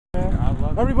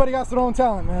Everybody got their own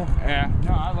talent, man. Yeah.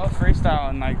 No, I love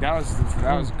freestyling. Like that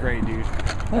was great, dude.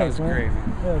 That was great,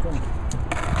 man. Yeah, thanks.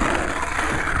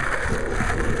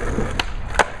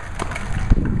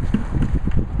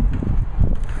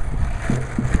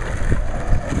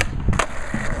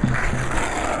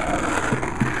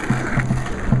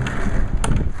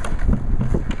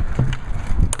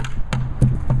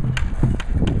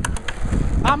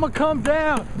 I'ma come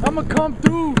down, I'ma come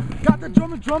through. Got the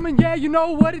drummer drumming, yeah, you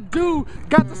know what it do.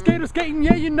 Got the skater skating,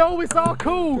 yeah, you know it's all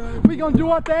cool. We gon' do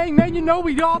our thing, man, you know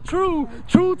we all true.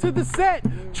 True to the set,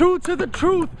 true to the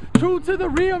truth, true to the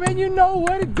real, man, you know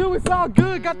what it do. It's all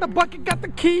good, got the bucket, got the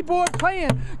keyboard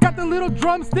playing. Got the little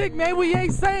drumstick, man, we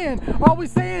ain't saying. All we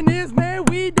saying is, man,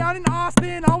 we down in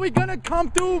Austin. Are we gonna come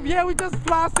through? Yeah, we just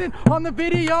flossing on the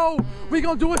video. We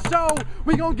gon' do a show,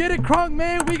 we gon' get it crunk,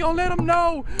 man, we gon' let them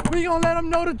know. We gon' let them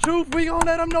know the truth, we gon'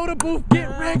 let them know the booth. Get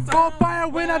wrecked on fire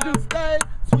when I do stay.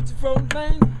 Switching from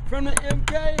lanes, from the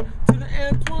MK to the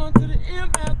Antoine to the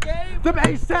MLK. Them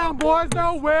H-Town boys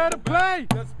know where to play.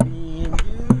 Just me and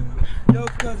you, your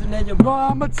cousin and your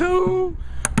mama too.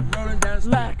 Rolling down the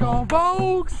Lack on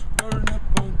Vogues, rolling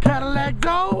up on Cadillac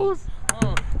doors.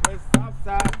 That's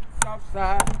Southside,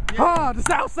 Southside. Yeah.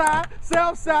 The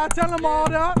South side, tell them all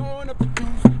that. Going up the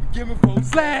deuce, giving folks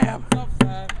Slab.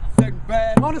 Southside, second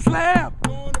bad. On the slab.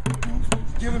 Going up the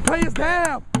deuce, giving Players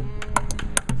down.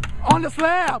 On the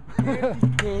slab.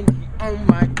 Candy on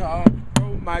my car,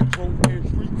 roll my trophy,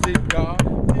 street cigar.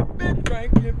 Sipping,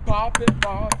 drinking, popping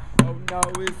bars. Oh no,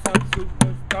 it's some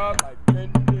superstar like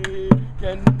Candy.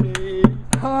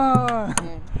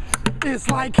 It's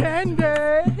like candy.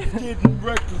 Getting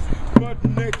reckless, butt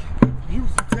naked,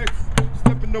 using Texas,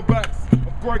 stepping no backs,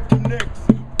 I'm breaking necks.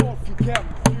 Boston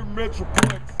Cap, here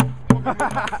Metroplex.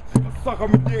 I suck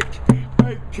on my dick,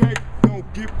 AK,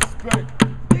 don't get respect.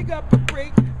 Dig up the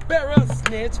break, bear a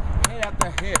snitch, head out the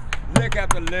head, leg out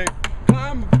the leg.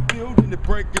 Climb the building to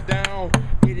break it down.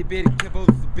 Itty bitty kibbles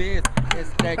the best. It's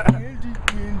that candy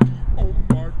on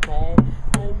my car,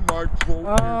 on my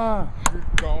trophy.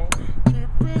 Shit, dog.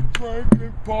 Tipping,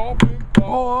 drinking, popping,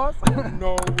 Pause. Oh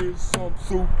no, it's some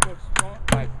superstar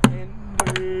like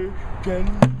candy.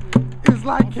 It's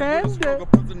like candy. Struggle,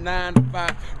 put a 9 to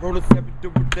 5. Roll a 7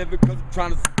 to 11 cause I'm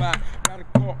trying to survive. Got a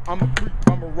car, I'm a freak,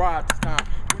 I'm a ride this time.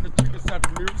 When the chickens out the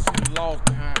mirror, see the laws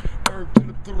behind. Burn to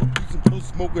the through, using blue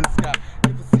smoke in the sky.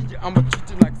 If I see you, I'ma treat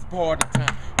you like it's party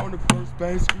time. On the first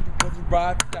base, street because I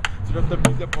ride the sky. So that's the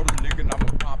music for the nigga, and I'ma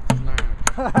pop this line.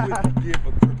 I wouldn't give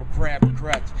a grip, a crab, a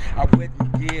crutch. I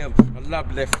wouldn't give a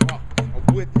lovely fuck.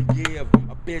 I wouldn't give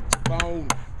a bitch a bone.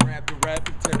 Grab the rap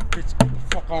and tell the bitch get the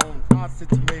fuck on. I said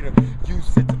tomato, you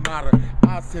said tomato.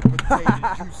 I said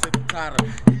potato, you said potato.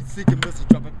 He's seeking missile,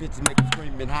 dropping bitches, make him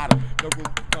screaming hotter. No room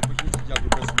for comprehension, y'all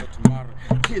get rest of tomato.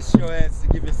 Kiss your ass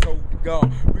and give your soul to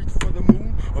God. Reach for the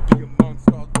moon or be amongst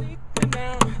all thinking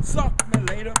now. Suck me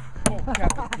later. Oh,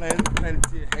 Captain Planet,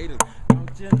 Planeteer haters.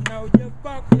 Don't you know you're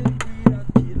fucking be a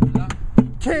killer?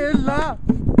 Killer.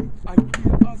 I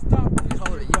give a stop.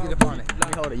 Hold it, you get up on it.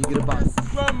 Hold it, you get up on it.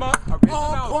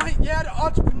 On point, yeah, the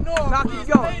entrepreneur. Now keep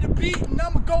going. Made a beat and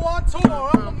I'ma go on tour.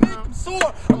 I'ma make them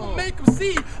soar, I'ma make them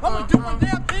see. I'ma do my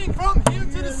damn thing from here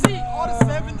to the sea. All the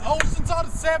 7 oceans, all the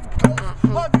 7 coasts.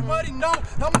 Everybody know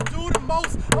I'ma do the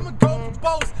most. I'ma go for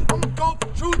boast, I'ma go for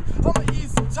truth. I'ma eat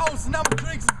some toast and I'ma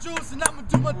drink some juice. And I'ma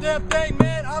do my damn thing,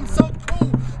 man, I'm so cool.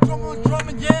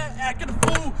 Drumming, yeah, acting a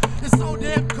fool. It's so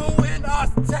damn cool in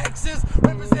Austin, Texas.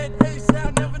 Represent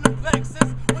A-Sound, never no plexus.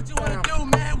 What you wanna do,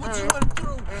 man? What you wanna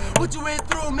through? What you went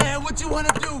through, man? What you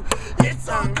wanna do? It's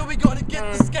all good, we gonna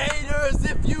get the skaters.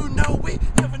 If you know, we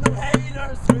never no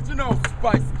haters. Original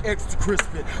spice, extra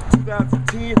crispy.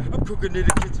 2010, I'm cooking in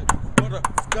the kitchen. Butter,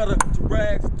 stutter, to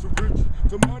rags, to riches,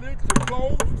 to money, to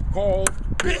clothes, to calls,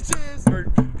 bitches. Break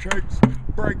cakes,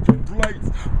 break plates,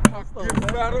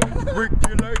 pocket fatter, break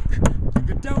your leg. You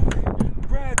can donate,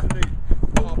 graduate.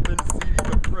 Pop in the CD,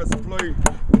 the press play.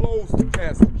 Close the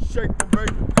cast, shake the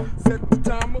bacon. Set the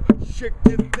timer, shake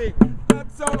it thick.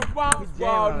 Nuts on the walnuts.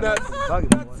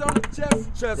 Nuts on the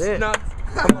chestnuts.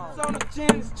 Nuts on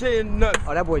the chin nuts.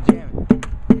 Oh, that boy jamming.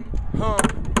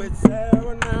 With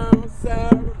Sarah now,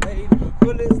 Sarah later.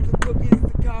 Bullets, the cookies,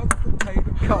 the couch potato.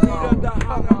 The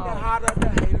hotter, the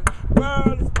hater.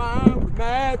 World is mine with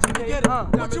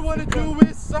imagination. What you wanna do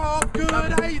is all good.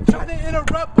 I ain't trying to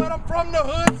interrupt, but I'm from the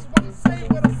hood. So I'ma say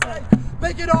what I say.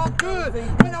 Make it all good.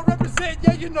 When I represent,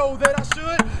 yeah, you know that I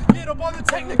should. Get up on the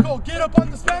technical, get up on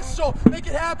the special. Make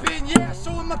it happen, yeah,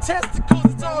 showing my testicles.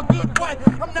 It's all good, what?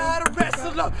 I'm not a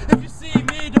wrestler. If you see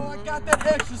me, though, I got that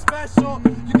extra special.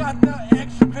 You got the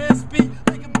extra crispy.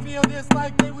 Make them feel this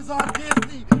like they was on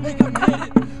Disney. Make them hit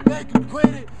it, make them quit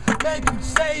it. Make them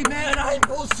say, man, I ain't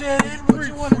bullshitting. What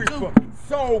you wanna do?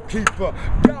 Soul keeper,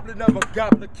 goblin of a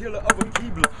gobbler, killer of a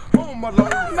keebler. On my low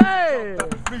man,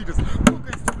 feeders,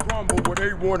 cookies to crumble where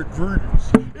they want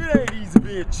ingredients. It ain't easy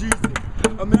being cheesy.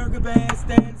 America band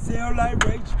stand sell like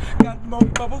rage. Got more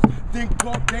bubbles, think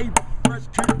called cable. Fresh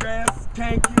kick ass,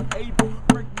 can't get able.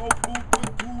 Break more food,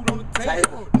 put food on the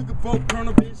table. Nigga both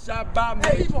colonel been shot by me.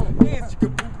 Hands you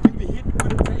can poop, you be hit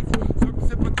with a taser. Circle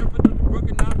sipper, tripping to the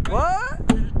broken out. What?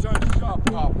 You turn sharp,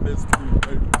 pop, Miss Green.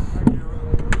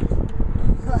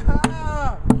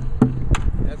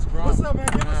 That's drama. What's up, man?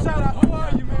 Give a shout out. Who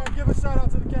are you, man? Give a shout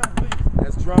out to the camera, please.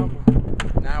 That's drama.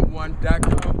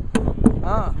 91.com.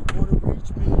 If you wanna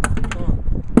reach me,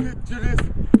 picture this.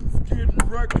 It's getting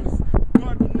reckless.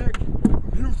 Butt naked.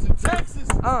 Houston, Texas.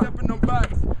 Stepping on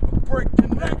bikes. I'm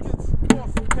breaking necks.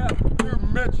 Awesome cap. Here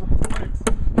Metroplex.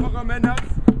 Fuck 'em in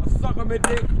nuts. I suck 'em in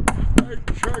dick.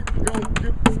 AK gon'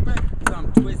 get respect. I'm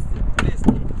twisted,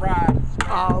 blistered, fried.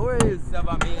 Always.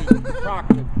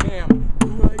 Proctor, damn. Do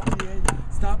I dare you?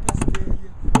 Stop and stare you.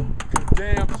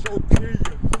 Damn, show kill you.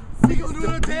 We gon' do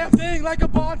the damn thing like a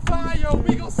bonfire.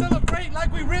 We gon' celebrate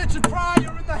like we Richard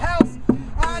Pryor in the house.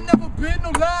 I ain't never been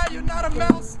no liar, not a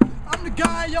mouse. I'm the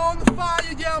guy on the fire.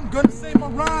 Yeah, I'm gonna say my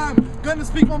rhyme, gonna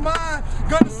speak my mind,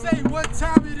 gonna say what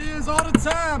time it is all the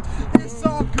time. It's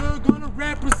all good, gonna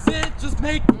represent. Just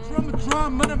make the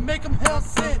drum, gonna make them hell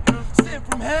sit. Sent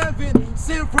from heaven,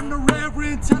 sent from the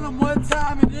reverend. Tell them what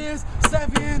time it is,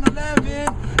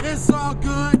 7-11. It's all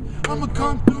good, I'ma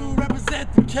come through,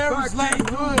 represent the Carriage Lane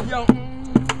hood. Yo,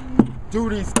 do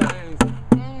these things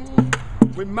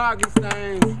with Moggy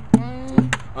stains.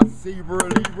 A Zebra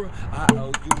Libra, I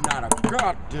owe you not a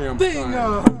goddamn thing.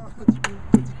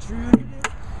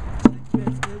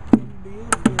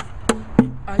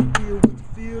 I deal with the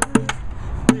field.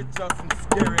 Bitch, y'all some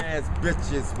scary ass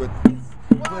bitches with this.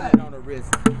 Put it on the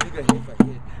wrist, nigga hit for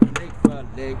hit, leg for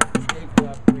leg, snake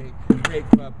for break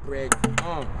for break.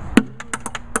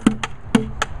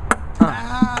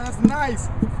 That's nice.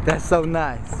 That's so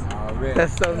nice. Already.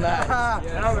 That's so nice.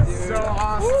 That was so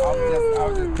awesome. I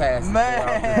was just passing.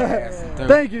 Man.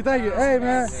 Thank you. Hey,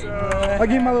 man. I'll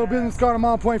give you my little business card. I'm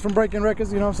on point from Breaking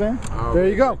Records, you know what I'm saying? There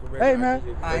you go. Hey, man.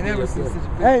 I ain't never seen such a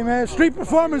big. Hey, man, street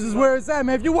performance is where it's at,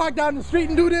 man. If you walk down the street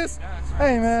and do this,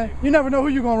 hey, man, you never know who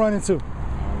you're going to run into.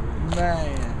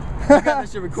 Man. You got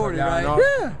this shit recorded, right?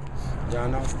 Yeah. Y'all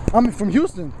know? I'm from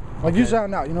Houston. Like you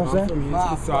shouting out, you know what I'm saying? From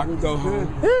Houston, so I can go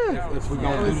home. Yeah. If we're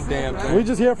going to do the damn thing. We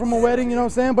just here from a wedding, you know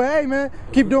what I'm saying? But hey, man,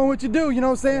 keep doing what you do, you know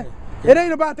what I'm saying? It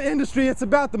ain't about the industry, it's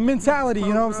about the mentality,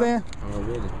 you know what I'm saying?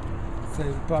 Already. Say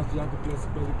the pocket, y'all can play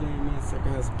some better game, man. So I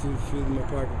can have some tools filled in my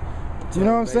pocket. You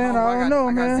know what I'm saying? I don't know,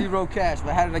 I man. got zero cash,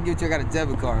 but how did I give it to you? I got a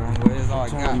debit card, homeboy. That's all I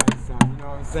got. You know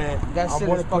what I'm saying? That shit I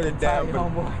want is to put it fucking down, tight, but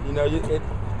homeboy. you know, it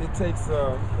takes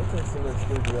some little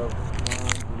studio.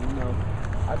 You know,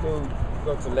 I do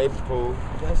go to labor pool.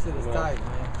 That shit is tight,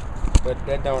 man. But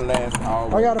that don't last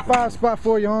always. I got a 5 spot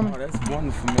for you, homie. Oh, that's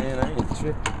wonderful, man. I ain't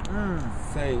tripping.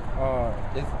 Say,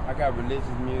 I got religious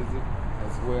music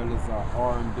as well as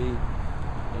R&B.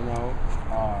 You know.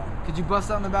 Could you bust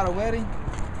something about a wedding?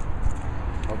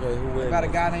 Okay, who wedding? About a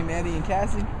guy named Eddie and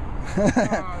Cassie?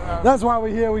 That's why we're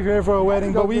here. We're here for a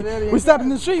wedding, but we stepped in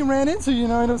the street and ran into you. You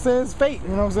know what I'm saying? It's fate. You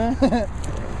know what I'm saying?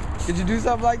 Could you do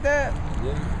something like that?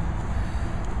 Yeah.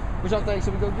 What y'all think?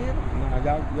 Should we go get them? Nah,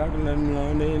 y'all can let them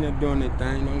know. They ain't up doing their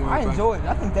thing. Don't worry I about enjoy it.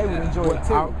 I think they would enjoy it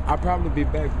too. I'll probably be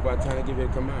back by the time they get ready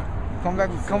to come out.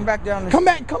 Come back down the Come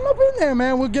up in there,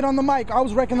 man. We'll get on the mic. I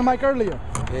was wrecking the mic earlier.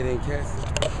 Eddie and Cassie.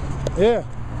 Yeah.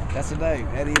 That's the name,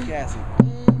 Eddie and Cassie.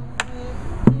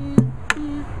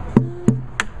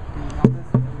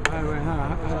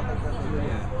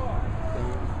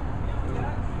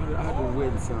 How the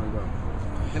wedding song go?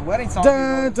 The wedding song.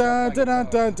 Dun, dun, dun, dun,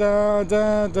 dun, dun,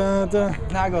 dun, dun, dun.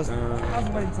 Now it goes. How's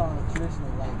the wedding song? The traditional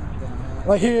like.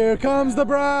 Like here comes the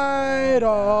bride,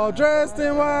 all dressed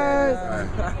in white.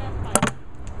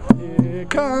 Here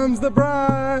comes the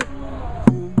bride.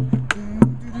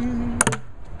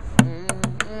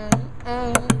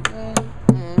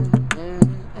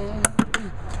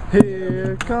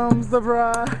 Here comes the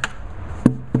bride.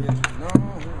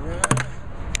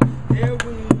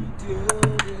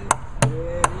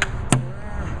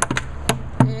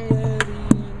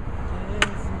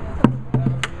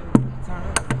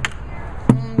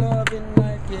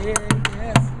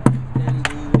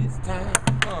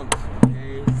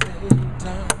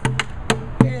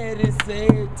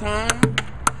 Time,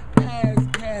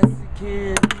 ask Cassie,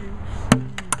 can you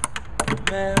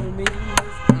marry me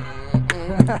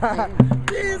this time?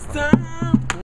 This time.